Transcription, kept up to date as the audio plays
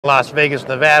Las Vegas,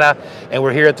 Nevada, and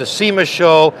we're here at the SEMA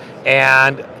show,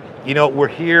 and you know, we're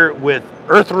here with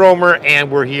EarthRoamer,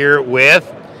 and we're here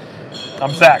with...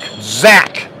 I'm Zach.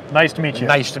 Zach. Nice to meet you.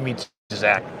 Nice to meet you,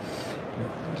 Zach.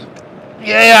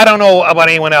 Yeah, I don't know about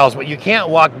anyone else, but you can't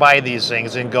walk by these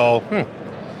things and go,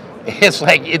 It's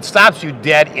like, it stops you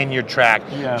dead in your track.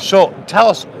 Yeah. So tell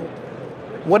us,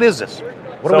 what is this?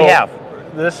 What do we have?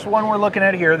 This one we're looking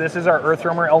at here, this is our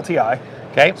EarthRoamer LTi.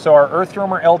 Okay. So our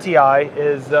EarthRoamer LTi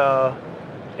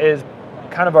is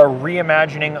kind of a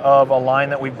reimagining of a line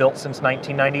that we've built since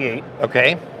 1998.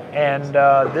 Okay. And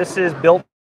this is built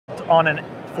on a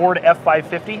Ford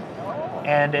F550,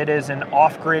 and it is an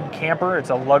off-grid camper.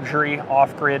 It's a luxury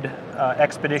off-grid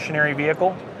expeditionary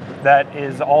vehicle that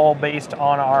is all based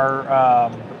on our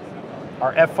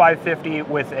F550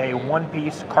 with a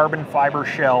one-piece carbon fiber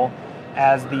shell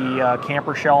as the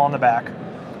camper shell on the back.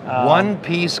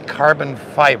 One-piece carbon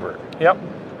fiber. Yep.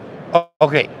 Oh,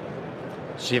 okay.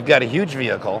 So you've got a huge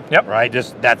vehicle. Yep. Right.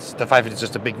 That's the 550 is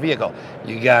just a big vehicle.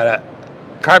 You got a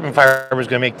carbon fiber is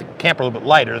going to make the camper a little bit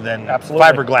lighter than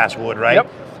fiberglass would, right? Yep.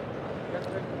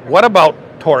 What about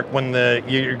torque when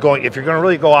you're going? If you're going to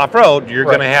really go off road, you're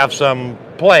going to have some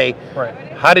play. Right.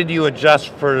 How did you adjust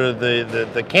for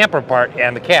the camper part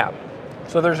and the cab?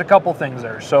 So there's a couple things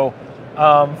there. So.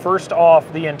 First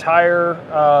off, the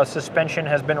entire suspension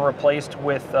has been replaced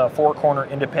with four-corner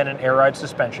independent air ride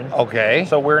suspension. Okay.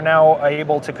 So we're now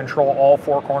able to control all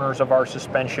four corners of our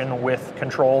suspension with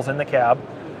controls in the cab.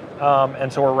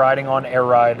 And so we're riding on air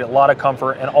ride, a lot of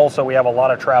comfort, and also we have a lot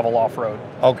of travel off-road.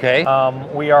 Okay.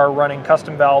 We are running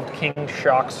custom valved King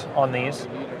shocks on these.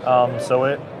 So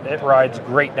it rides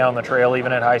great down the trail,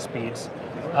 even at high speeds.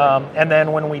 And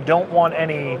then when we don't want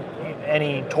any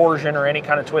torsion or any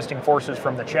kind of twisting forces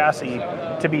from the chassis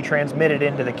to be transmitted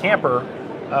into the camper,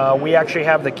 we actually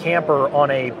have the camper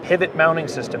on a pivot mounting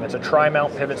system. It's a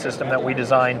tri-mount pivot system that we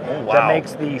designed that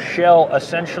makes the shell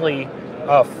essentially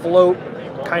float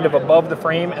kind of above the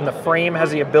frame, and the frame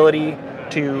has the ability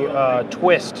to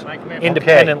twist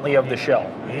independently of the shell.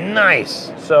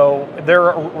 Nice. So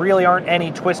there really aren't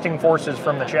any twisting forces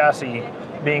from the chassis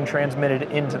being transmitted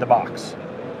into the box.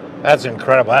 That's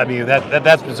incredible. I mean,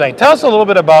 that's insane. Tell us a little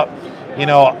bit about, you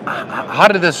know, how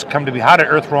did this come to be? How did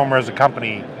EarthRoamer as a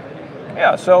company?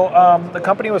 Yeah, so the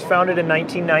company was founded in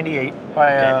 1998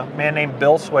 by a man named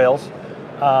Bill Swales,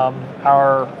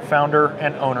 our founder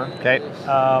and owner. Okay.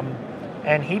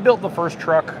 And he built the first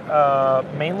truck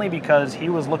mainly because he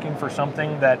was looking for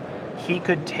something that he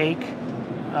could take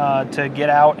to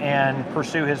get out and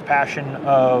pursue his passion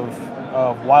of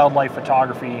wildlife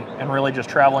photography and really just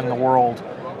traveling the world.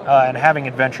 And having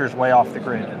adventures way off the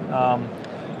grid.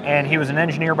 And he was an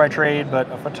engineer by trade, but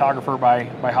a photographer by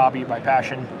hobby, by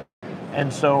passion.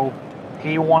 And so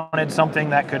he wanted something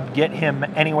that could get him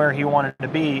anywhere he wanted to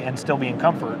be and still be in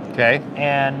comfort. Okay.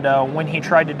 And when he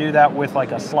tried to do that with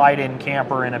like a slide-in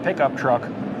camper and a pickup truck,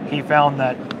 he found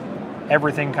that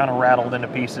everything kind of rattled into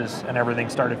pieces and everything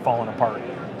started falling apart.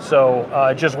 So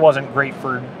it just wasn't great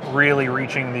for really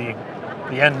reaching the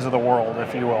ends of the world,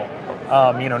 if you will.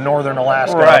 You know, northern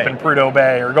Alaska up in Prudhoe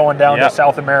Bay, or going down to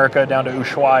South America, down to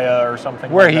Ushuaia or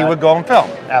something where like that. He would go and film.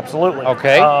 Absolutely.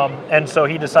 Okay. And so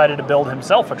he decided to build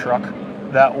himself a truck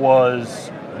that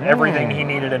was everything he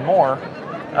needed and more.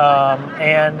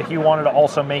 And he wanted to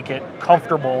also make it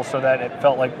comfortable so that it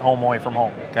felt like home away from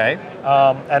home. Okay.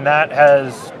 And that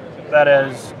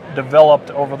has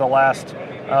developed over the last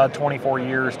 24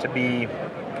 years to be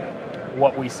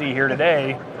what we see here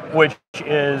today, which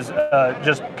is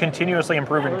just continuously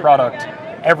improving product.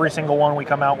 Every single one we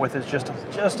come out with is just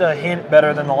a hint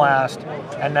better than the last.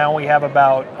 And now we have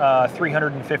about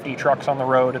 350 trucks on the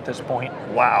road at this point.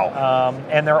 Wow.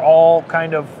 And they're all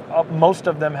kind of, most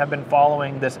of them have been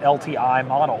following this LTi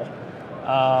model,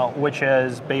 which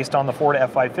is based on the Ford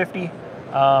F550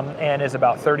 and is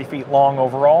about 30 feet long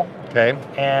overall. Okay.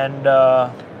 And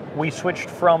we switched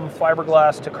from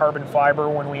fiberglass to carbon fiber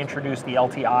when we introduced the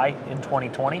LTi in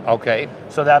 2020. Okay.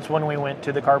 So that's when we went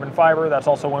to the carbon fiber. That's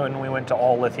also when we went to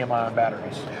all lithium-ion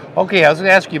batteries. Okay, I was going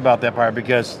to ask you about that part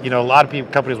because, you know, a lot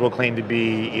of companies will claim to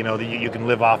be, you know, that you can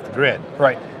live off the grid.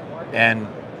 Right. And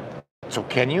so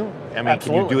can you? I mean,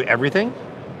 Absolutely. Can you do everything?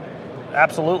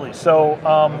 Absolutely. So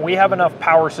we have enough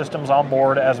power systems on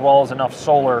board as well as enough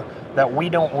solar that we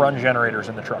don't run generators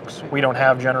in the trucks. We don't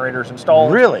have generators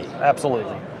installed. Really?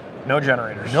 Absolutely. No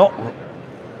generators. No.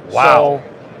 Wow.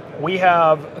 So we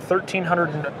have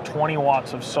 1,320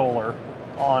 watts of solar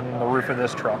on the roof of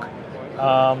this truck.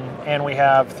 And we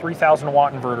have 3,000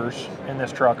 watt inverters in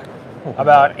this truck.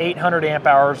 About 800 amp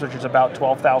hours, which is about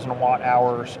 12,000 watt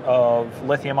hours of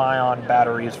lithium-ion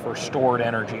batteries for stored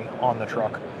energy on the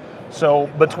truck. So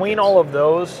between all of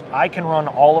those, I can run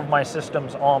all of my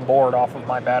systems on board off of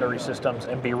my battery systems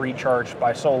and be recharged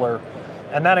by solar.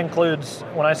 And that includes,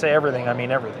 when I say everything, I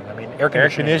mean everything. I mean air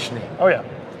conditioning. Air conditioning. Oh yeah.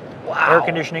 Wow. Air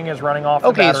conditioning is running off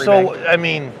the battery so bank. I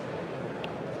mean,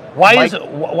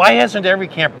 why hasn't every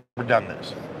camper done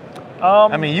this?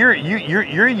 I mean,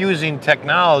 you're using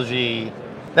technology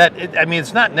that I mean,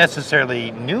 it's not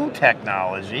necessarily new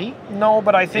technology. No,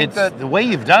 but I think it's that the way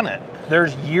you've done it.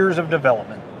 There's years of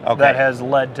development that has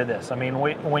led to this. I mean,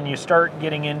 when you start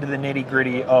getting into the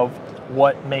nitty-gritty of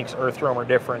what makes EarthRoamer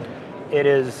different, it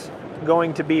is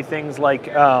going to be things like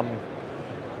a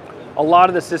lot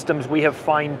of the systems we have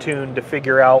fine-tuned to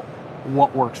figure out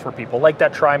what works for people, like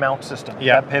that tri-mount system,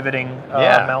 that pivoting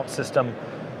mount system.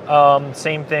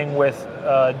 Same thing with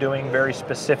doing very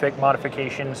specific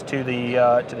modifications to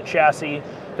the chassis,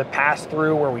 the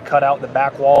pass-through where we cut out the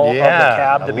back wall of the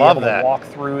cab to be able to walk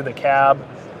through the cab.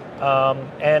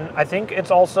 And I think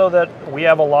it's also that we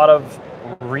have a lot of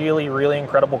really, really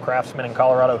incredible craftsmen in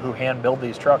Colorado who hand build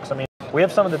these trucks. I mean, we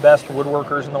have some of the best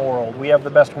woodworkers in the world. We have the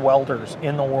best welders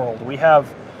in the world. We have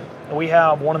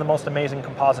one of the most amazing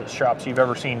composites shops you've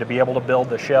ever seen to be able to build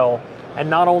the shell. And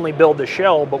not only build the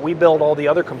shell, but we build all the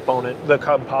other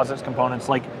composites components.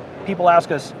 Like, people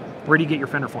ask us, where do you get your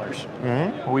fender flares?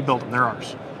 Mm-hmm. Well, we build them, they're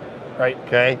ours. Right?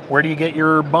 Okay. Where do you get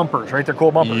your bumpers, right? They're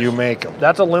cool bumpers. You make them.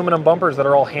 That's aluminum bumpers that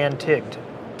are all hand TIG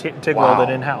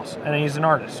welded in-house. And he's an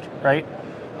artist, right?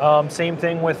 Same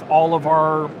thing with all of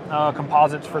our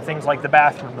composites for things like the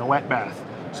bathroom, the wet bath.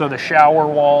 So the shower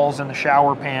walls and the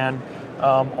shower pan,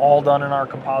 all done in our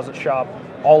composite shop.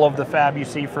 All of the fab you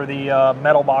see for the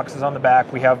metal boxes on the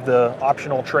back. We have the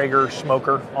optional Traeger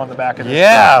smoker on the back of this.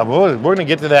 Yeah, we're going to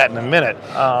get to that in a minute.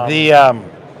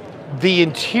 The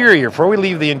interior, before we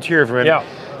leave the interior for a minute,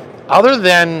 other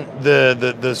than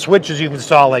the switches you can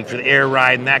install, like for the air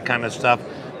ride and that kind of stuff,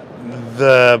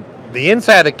 the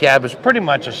inside of the cab is pretty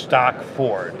much a stock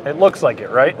Ford. It looks like it,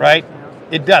 right? Right?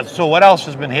 It does. So what else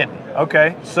has been hidden?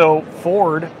 Okay, so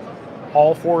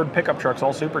all Ford pickup trucks,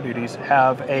 all Super Duties,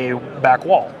 have a back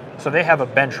wall. So they have a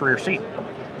bench rear seat.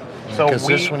 So because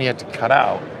this one you have to cut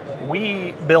out.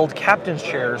 We build captain's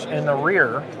chairs in the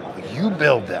rear. You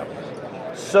build them.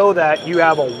 So that you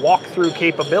have a walk-through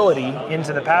capability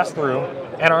into the pass-through,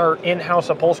 and our in-house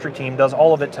upholstery team does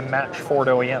all of it to match Ford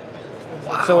OEM.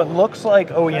 Wow. So it looks like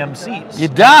OEM seats.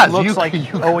 It does. It looks like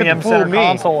OEM center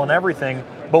console and everything.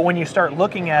 But when you start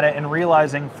looking at it and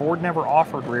realizing Ford never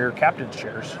offered rear captain's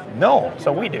chairs. No.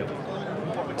 So we do.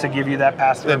 To give you that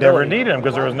pass-through ability. They never needed them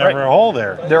because there was never a hole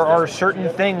there. There are certain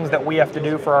things that we have to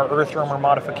do for our EarthRoamer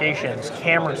modifications,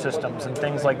 camera systems and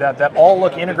things like that, that all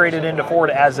look integrated into Ford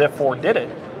as if Ford did it.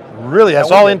 Really?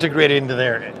 That's all integrated into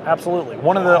there? Absolutely.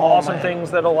 One of the awesome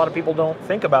things that a lot of people don't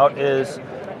think about is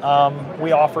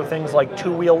we offer things like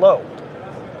two-wheel low.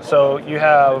 So you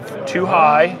have 2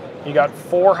 high, you got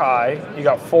 4 high, you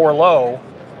got 4 low,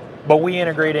 but we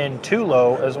integrate in 2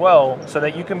 low as well so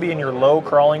that you can be in your low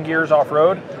crawling gears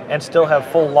off-road and still have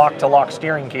full lock-to-lock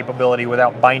steering capability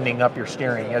without binding up your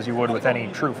steering as you would with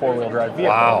any true 4-wheel drive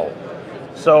vehicle. Wow.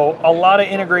 So a lot of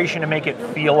integration to make it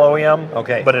feel OEM,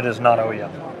 but it is not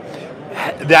OEM.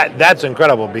 That's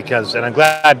incredible because, and I'm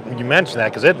glad you mentioned that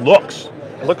because it looks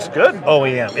good.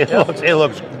 OEM. It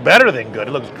looks better than good.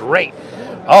 It looks great.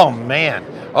 Oh man.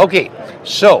 Okay,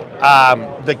 so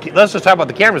let's just talk about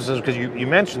the camera system because you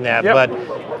mentioned that.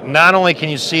 But not only can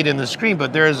you see it in the screen,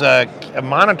 but there's a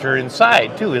monitor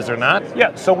inside too, is there not?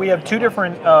 Yeah. So we have 2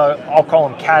 different, I'll call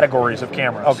them categories of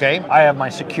cameras. Okay. I have my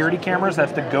security cameras.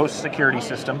 That's the Ghost security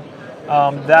system.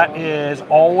 That is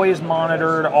always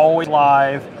monitored, always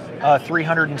live.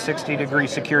 360-degree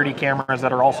security cameras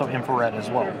that are also infrared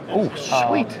as well. Oh,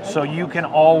 sweet. So you can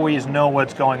always know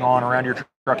what's going on around your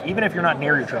truck, even if you're not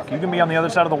near your truck. You can be on the other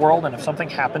side of the world, and if something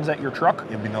happens at your truck,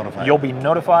 you'll be notified. You'll be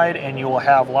notified, and you will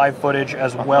have live footage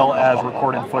as well as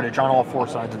recorded footage on all 4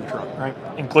 sides of the truck, right?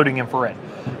 Including infrared.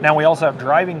 Now, we also have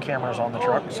driving cameras on the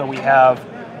truck, so we have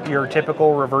your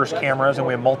typical reverse cameras, and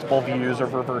we have multiple views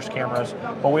of reverse cameras,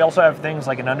 but we also have things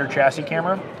like an under chassis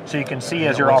camera, so you can see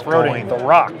as you're off-roading the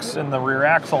rocks in the rear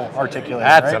axle articulator.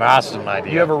 That's an awesome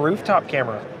idea. You have a rooftop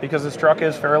camera because this truck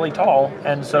is fairly tall,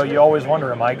 and so you always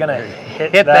wonder, am I going to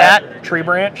hit that tree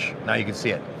branch? Now you can see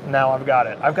it. Now I've got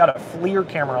it. I've got a FLIR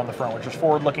camera on the front, which is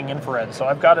forward-looking infrared, so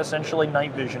I've got essentially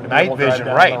night vision to be able to drive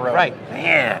down the road. Right.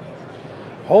 Man,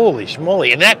 holy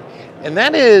schmoly! And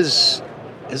that is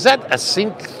that a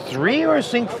Sync 3 or a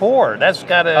Sync 4? That's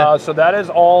got a. So that is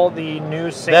all the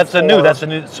new Sync 4. That's a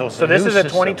new. So this is a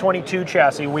 2022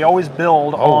 chassis. We always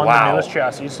build on the newest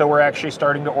chassis, so we're actually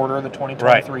starting to order the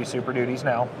 2023 Super Duties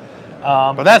now.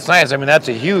 But that's nice. I mean, that's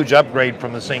a huge upgrade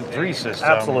from the Sync 3 system.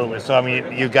 Absolutely. So, I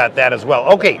mean, you got that as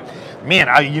well. Okay, man,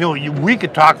 we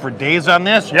could talk for days on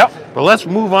this. Yep. But let's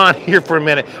move on here for a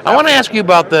minute. I want to ask you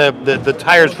about the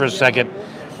tires for a second.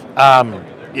 I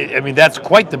mean, that's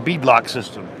quite the beadlock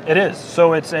system. It is.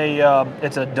 So it's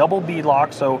a double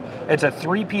beadlock. So it's a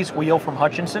 3-piece wheel from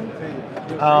Hutchinson.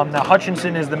 Now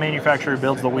Hutchinson is the manufacturer who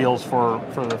builds the wheels for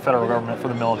the federal government, for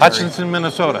the military. Hutchinson,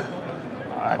 Minnesota.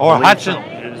 Or Hutchinson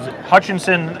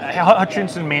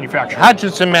Manufacturing.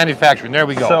 Hutchinson Manufacturing. There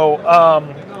we go. So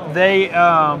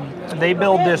they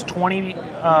build this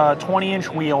 20-inch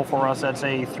wheel for us. That's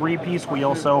a 3-piece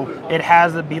wheel, so it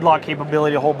has the beadlock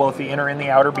capability to hold both the inner and the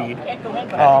outer bead.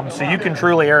 So you can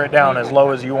truly air it down as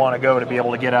low as you want to go to be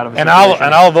able to get out of it. And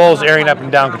all those airing up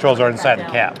and down controls are inside the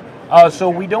cab. So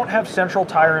we don't have central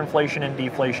tire inflation and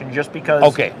deflation just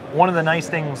because one of the nice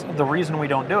things, the reason we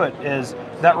don't do it is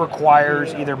that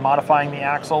requires either modifying the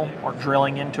axle or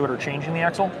drilling into it or changing the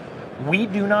axle. We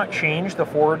do not change the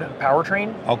Ford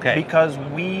powertrain because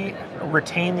we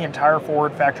retain the entire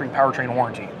Ford factory powertrain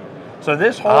warranty. So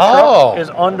this whole truck is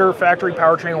under factory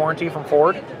powertrain warranty from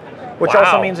Ford, which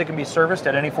also means it can be serviced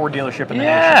at any Ford dealership in the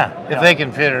nation. If they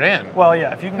can fit it in. Well,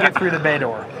 yeah, if you can get through the bay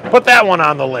door. Put that one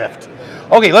on the lift.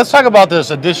 Okay, let's talk about this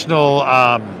additional,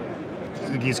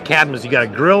 these cabinets. You got a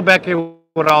grill back here.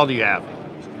 What all do you have?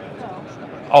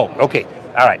 Oh, okay.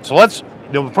 All right. So let's,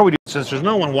 before we do, since there's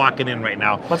no one walking in right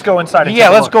now. Let's go inside. And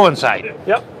let's go inside.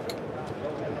 Yep.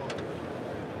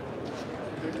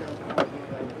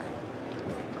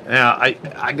 Now,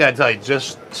 I got to tell you,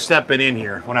 just stepping in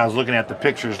here, when I was looking at the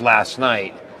pictures last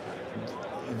night,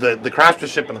 the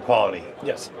craftsmanship and the quality.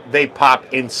 Yes. They pop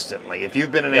instantly. If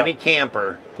you've been in any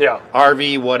camper,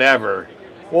 RV, whatever.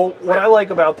 Well, what I like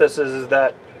about this is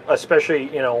that, especially,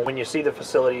 when you see the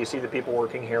facility, you see the people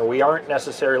working here, we aren't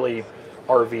necessarily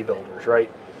RV builders,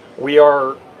 right? We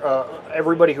are,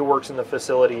 everybody who works in the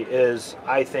facility is,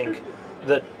 I think,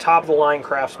 the top of the line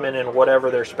craftsman in whatever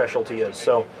their specialty is.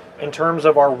 So in terms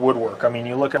of our woodwork, I mean,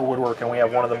 you look at woodwork and we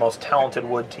have one of the most talented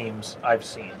wood teams I've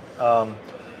seen.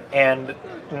 And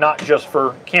not just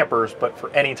for campers, but for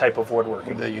any type of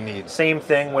woodworking that you need. Same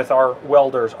thing with our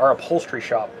welders. Our upholstery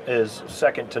shop is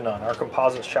second to none. Our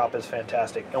composites shop is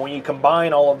fantastic. And when you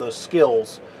combine all of those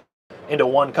skills into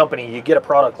one company, you get a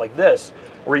product like this,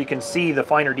 where you can see the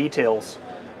finer details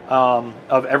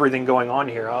of everything going on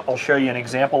here. I'll show you an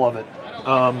example of it.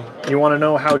 You want to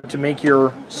know how to make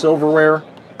your silverware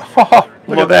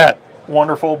look at that.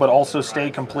 Wonderful, but also stay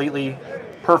completely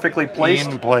perfectly placed.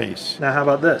 In place. Now how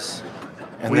about this?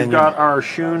 And we've got our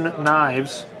Shun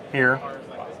knives here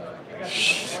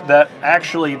that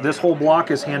actually, this whole block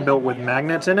is hand built with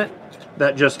magnets in it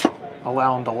that just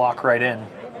allow them to lock right in.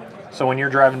 So when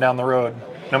you're driving down the road,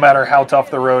 no matter how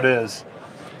tough the road is,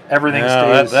 everything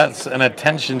stays. That's an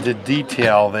attention to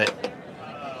detail that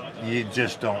you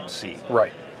just don't see.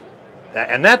 Right.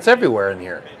 And that's everywhere in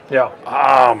here. Yeah.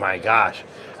 Oh my gosh.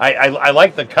 I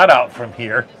like the cutout from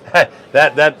here.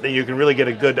 that you can really get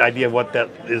a good idea of what that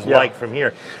is like from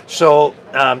here. So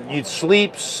you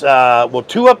sleeps, two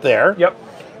up there. Yep.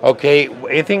 Okay.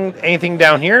 Anything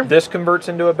down here? This converts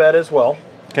into a bed as well.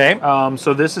 Okay.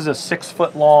 So this is a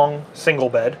 6-foot long single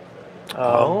bed.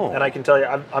 And I can tell you,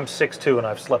 I'm 6'2", and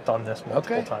I've slept on this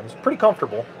multiple times. Pretty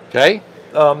comfortable. Okay.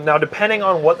 Now, depending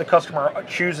on what the customer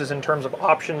chooses in terms of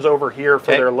options over here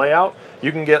for their layout,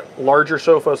 you can get larger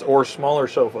sofas or smaller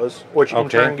sofas, which in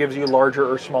turn gives you larger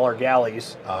or smaller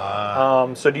galleys.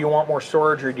 So do you want more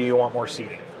storage or do you want more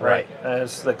seating? Right.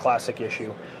 That's the classic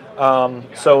issue.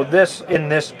 So this, in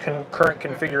this current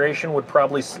configuration, would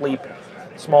probably sleep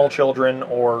small children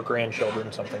or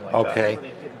grandchildren, something like that.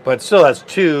 Okay. But still, that's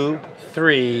 2,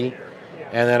 3,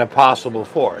 and then a possible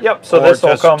 4th. Yep. So this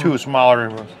will come 2 smaller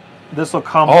rooms. This will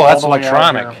come. Oh, that's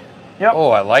electronic. Yep. Oh,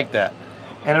 I like that.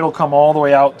 And it'll come all the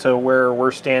way out to where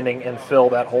we're standing and fill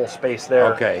that whole space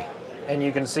there. Okay. And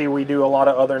you can see we do a lot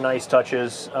of other nice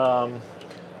touches.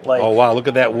 Like, oh wow, look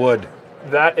at that wood.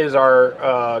 That is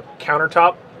our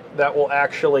countertop that will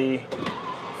actually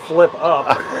flip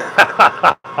up.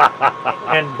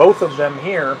 And both of them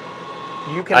here,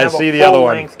 you can have a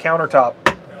full-length countertop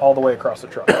all the way across the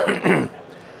truck.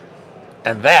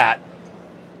 And that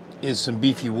is some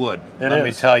beefy wood. Let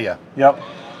me tell you. Yep,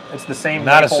 it's the same.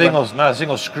 Not a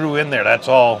single screw in there. That's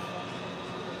all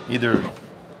either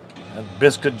a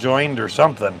biscuit joined or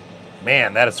something.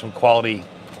 Man, that is some quality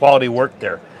work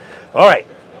there. All right.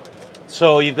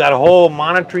 So you've got a whole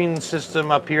monitoring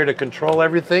system up here to control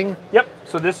everything. Yep.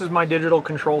 So this is my digital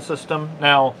control system.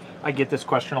 Now I get this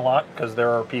question a lot because there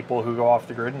are people who go off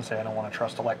the grid and say I don't want to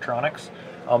trust electronics.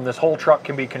 This whole truck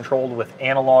can be controlled with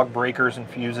analog breakers and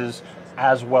fuses.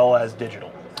 as well as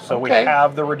digital. So we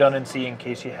have the redundancy in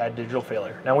case you had digital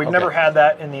failure. Now, we've never had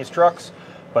that in these trucks,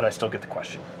 but I still get the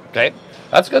question. Okay,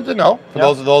 that's good to know for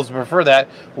those who prefer that.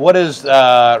 What is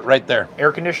right there?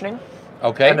 Air conditioning.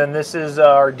 Okay. And then this is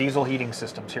our diesel heating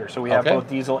systems here. So we have both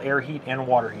diesel air heat and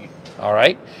water heat. All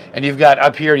right. And you've got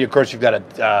up here, of course, you've got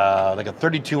a like a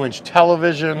 32-inch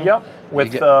television. Yep.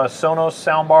 With Sonos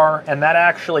soundbar, and that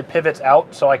actually pivots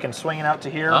out, so I can swing it out to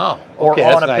here. Oh, okay,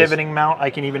 or on a pivoting mount, I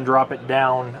can even drop it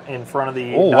down in front of the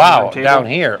dining room table. Down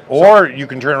here. Or you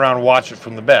can turn around and watch it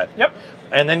from the bed. Yep.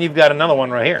 And then you've got another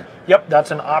one right here. Yep,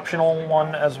 that's an optional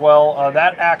one as well.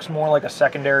 That acts more like a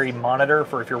secondary monitor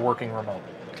for if you're working remote.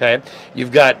 Okay.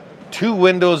 You've got 2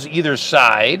 windows either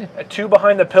side. 2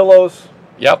 behind the pillows.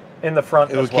 Yep. In the front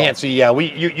as well. We can't see,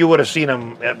 you would have seen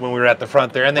them when we were at the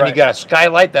front there. And then you got a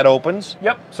skylight that opens.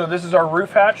 Yep, so this is our roof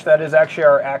hatch. That is actually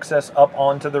our access up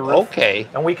onto the roof. Okay.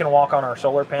 And we can walk on our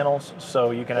solar panels,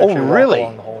 so you can actually walk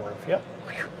along the whole roof. Yep.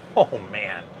 Oh,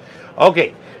 man.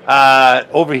 Okay.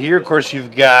 Over here, of course,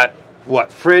 you've got,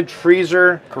 what, fridge,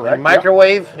 freezer, and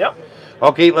microwave? Yep.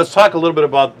 Okay, let's talk a little bit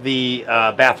about the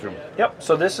bathroom. Yep,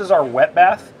 so this is our wet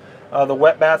bath. The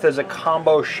wet bath is a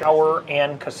combo shower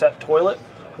and cassette toilet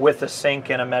with a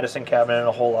sink and a medicine cabinet and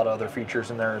a whole lot of other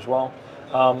features in there as well.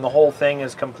 The whole thing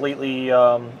is completely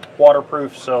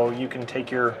waterproof, so you can take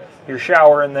your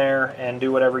shower in there and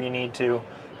do whatever you need to.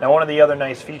 Now, one of the other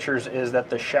nice features is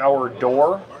that the shower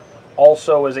door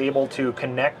also is able to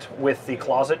connect with the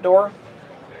closet door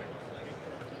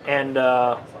and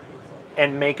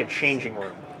make a changing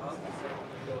room.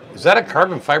 Is that a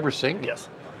carbon fiber sink? Yes.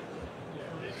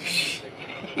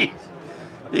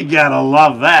 You gotta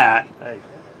love that.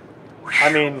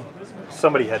 I mean,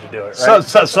 somebody had to do it, right?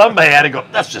 So somebody had to go,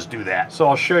 let's just do that. So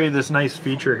I'll show you this nice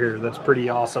feature here that's pretty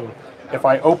awesome. If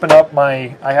I open up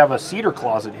I have a cedar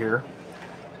closet here,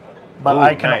 but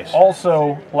I can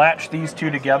also latch these 2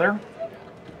 together.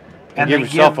 And give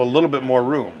yourself a little bit more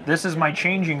room. This is my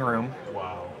changing room.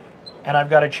 Wow. And I've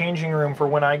got a changing room for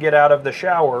when I get out of the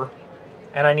shower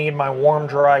and I need my warm,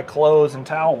 dry clothes and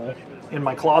towel in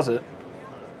my closet.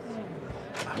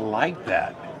 I like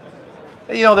that.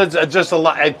 You know, there's just a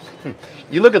lot.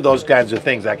 You look at those kinds of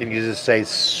things, I can just say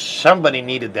somebody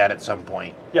needed that at some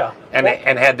point. Yeah. And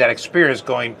had that experience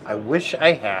going, I wish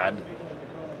I had.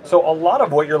 So a lot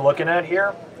of what you're looking at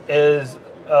here is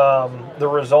the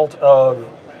result of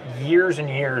years and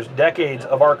years, decades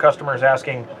of our customers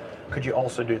asking, could you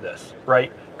also do this,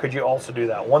 right? Could you also do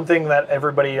that? One thing that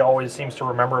everybody always seems to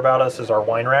remember about us is our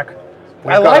wine rack.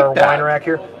 We've got our wine rack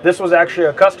here. This was actually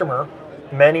a customer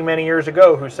many, many years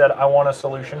ago who said, I want a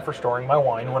solution for storing my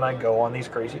wine when I go on these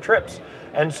crazy trips.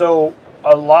 And so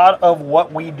a lot of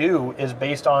what we do is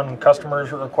based on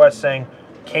customers' requests saying,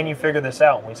 can you figure this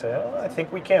out? And we say, oh, I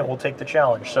think we can. We'll take the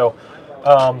challenge. So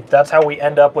that's how we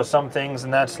end up with some things,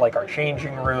 and that's like our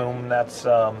changing room. That's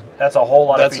a whole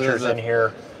lot of features in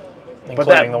here. But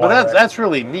that's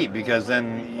really neat, because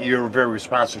then you're very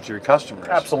responsive to your customers.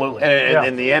 Absolutely. And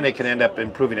in the end, it can end up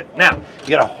improving it. Now, you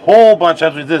got a whole bunch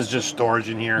of, this is just storage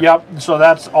in here. Yep, so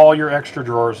that's all your extra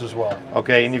drawers as well.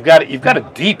 Okay, and you've got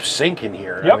a deep sink in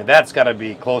here. Yep. I mean, that's got to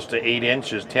be close to 8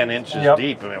 inches, 10 inches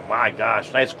deep. I mean, my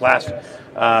gosh, nice glass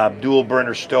dual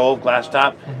burner stove, glass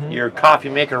top. Your coffee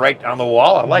maker right on the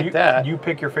wall. I like that. You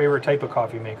pick your favorite type of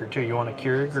coffee maker too. You want a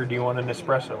Keurig, or do you want an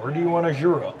espresso, or do you want a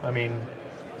Jura? I mean,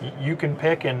 you can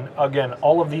pick, and again,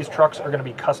 all of these trucks are going to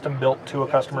be custom built to a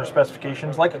customer's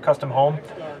specifications, like a custom home.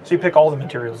 So you pick all the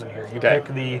materials in here. You pick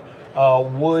the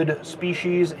wood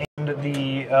species and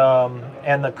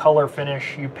the color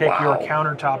finish. You pick your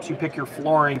countertops. You pick your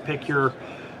flooring. You pick your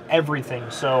everything.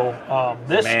 So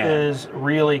this is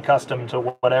really custom to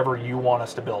whatever you want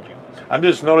us to build you. I'm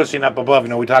just noticing up above. You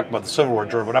know, we talked about the silverware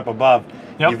drawer, but up above,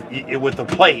 with the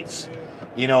plates,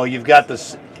 you know, you've got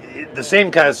this. The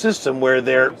same kind of system where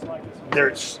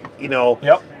there's you know,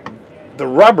 the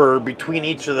rubber between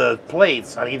each of the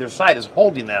plates on either side is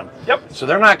holding them. So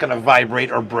they're not going to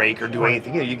vibrate or break or do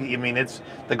anything. I mean, it's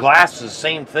the glass is the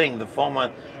same thing. The foam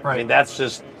on. I mean, that's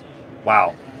just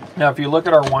wow. Now, if you look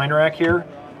at our wine rack here,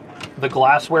 the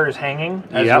glassware is hanging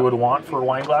as you would want for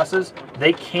wine glasses.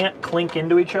 They can't clink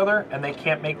into each other and they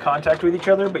can't make contact with each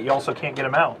other, but you also can't get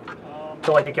them out.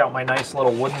 So I take out my nice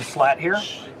little wooden slat here.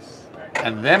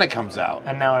 And then it comes out.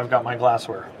 And now I've got my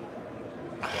glassware.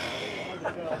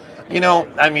 You know,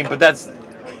 I mean, but that's...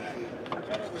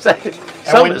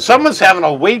 someone's having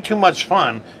a way too much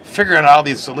fun figuring out all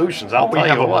these solutions. I'll tell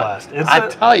you what. I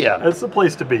tell you. It's the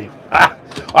place to be.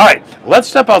 All right, let's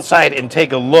step outside and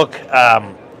take a look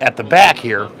at the back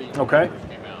here. Okay.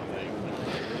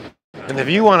 And if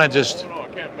you want to just...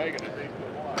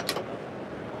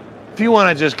 if you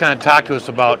want to just kind of talk to us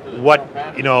about what,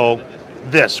 you know,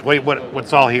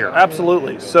 what's all here.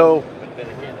 Absolutely. So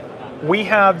we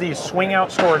have these swing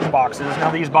out storage boxes.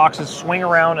 Now these boxes swing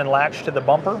around and latch to the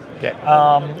bumper. Okay.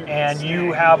 And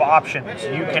you have options.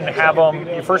 You can have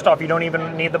them, first off, you don't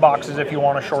even need the boxes if you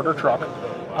want a shorter truck.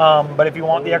 But if you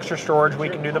want the extra storage, we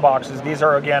can do the boxes. These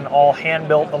are, again, all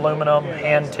hand-built aluminum,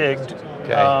 hand-tigged,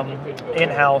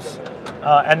 in-house.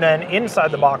 And then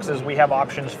inside the boxes, we have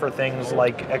options for things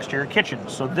like exterior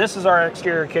kitchens. So this is our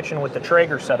exterior kitchen with the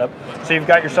Traeger setup. So you've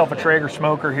got yourself a Traeger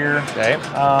smoker here. Okay.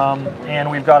 And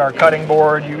we've got our cutting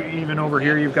board. Even over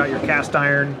here, you've got your cast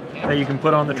iron that you can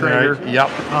put on the Traeger. Right. Yep.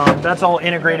 That's all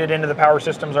integrated into the power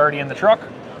systems already in the truck.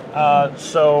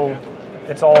 So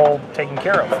it's all taken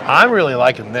care of. I'm really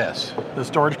liking this. The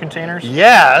storage containers?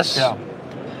 Yes. Yeah.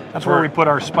 That's where we put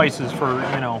our spices for,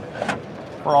 you know,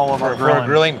 for all of our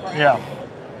grilling. Yeah.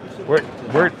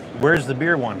 Where's the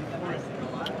beer one?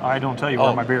 I don't tell you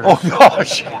where my beer is. Oh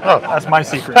gosh. That's my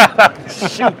secret.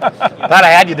 Shoot. Thought I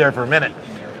had you there for a minute.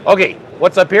 Okay,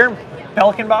 what's up here?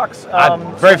 Pelican box.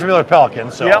 I'm very familiar with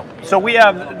Pelican. So. Yeah. So we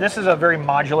have, this is a very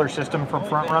modular system from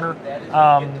Front Runner.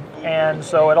 And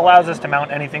so it allows us to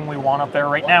mount anything we want up there.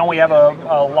 Right now we have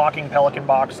a locking Pelican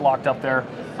box locked up there.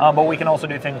 But we can also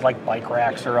do things like bike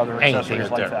racks or other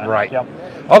accessories like that. Right. Yep.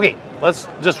 Okay, let's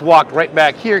just walk right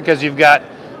back here because you've got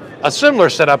a similar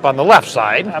setup on the left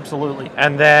side. Absolutely.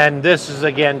 And then this is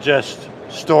again just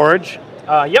storage.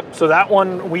 Yep, so that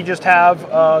one we just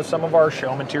have some of our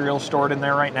show materials stored in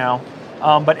there right now.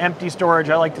 But empty storage,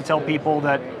 I like to tell people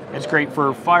that it's great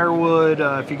for firewood,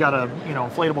 if you got a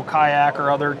inflatable kayak or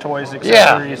other toys,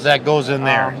 accessories. Yeah, that goes in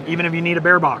there. Even if you need a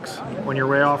bear box when you're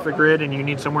way off the grid and you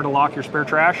need somewhere to lock your spare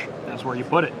trash, that's where you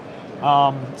put it.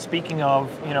 Speaking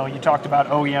of, you talked about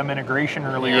OEM integration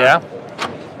earlier. Yeah.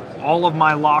 All of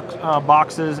my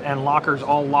boxes and lockers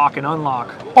all lock and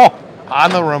unlock. Oh, on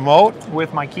the remote?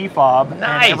 With my key fob,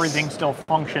 nice. And everything still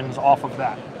functions off of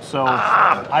that. So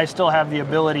I still have the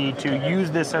ability to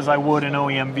use this as I would an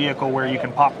OEM vehicle where you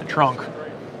can pop the trunk.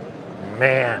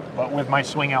 Man. But with my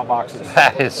swing out boxes.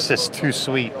 That is just too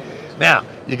sweet. Now,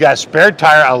 you got a spare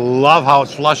tire. I love how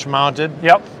it's flush mounted.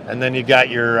 Yep. And then you got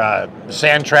your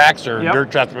sand tracks or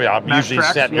dirt tracks. Usually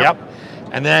tracks, set. Yep.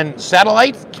 And then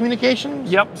satellite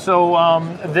communications? Yep. So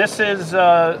this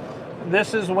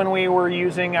is when we were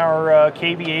using our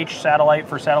KVH satellite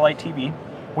for satellite TV.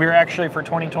 We're actually, for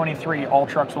 2023, all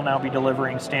trucks will now be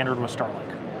delivering standard with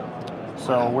Starlink.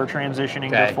 So we're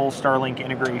transitioning to full Starlink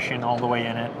integration all the way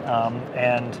in it.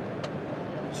 And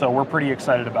so we're pretty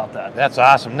excited about that. That's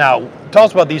awesome. Now, tell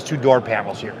us about these two door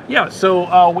panels here. Yeah,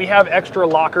 so we have extra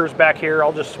lockers back here.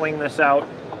 I'll just swing this out.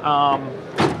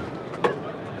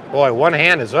 Boy, one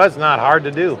hand that's not hard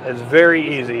to do. It's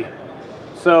very easy.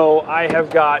 So I have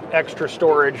got extra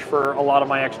storage for a lot of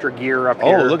my extra gear up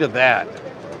here. Oh, look at that.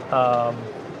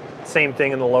 Same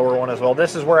thing in the lower one as well.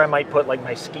 This is where I might put like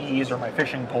my skis or my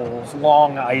fishing poles,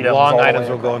 long items. Long items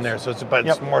will go in there, so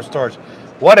it's more storage.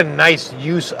 What a nice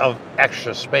use of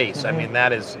extra space. I mean,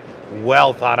 that is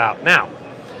well thought out. Now,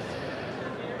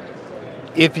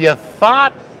 if you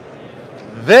thought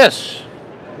this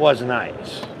was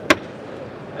nice,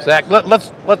 Zach,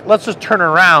 let's just turn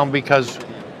around because,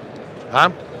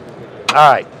 All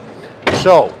right.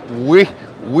 So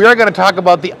we're going to talk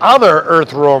about the other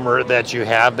EarthRoamer that you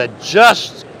have that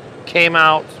just came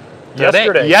out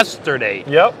yesterday.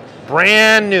 Yep.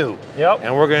 Brand new. Yep.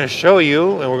 And we're going to show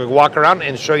you, and we're going to walk around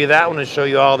and show you that one and show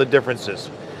you all the differences.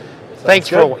 Thanks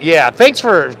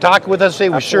for talking with us today.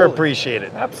 We sure appreciate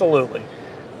it. Absolutely.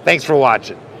 Thanks for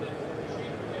watching.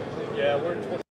 Yeah, we're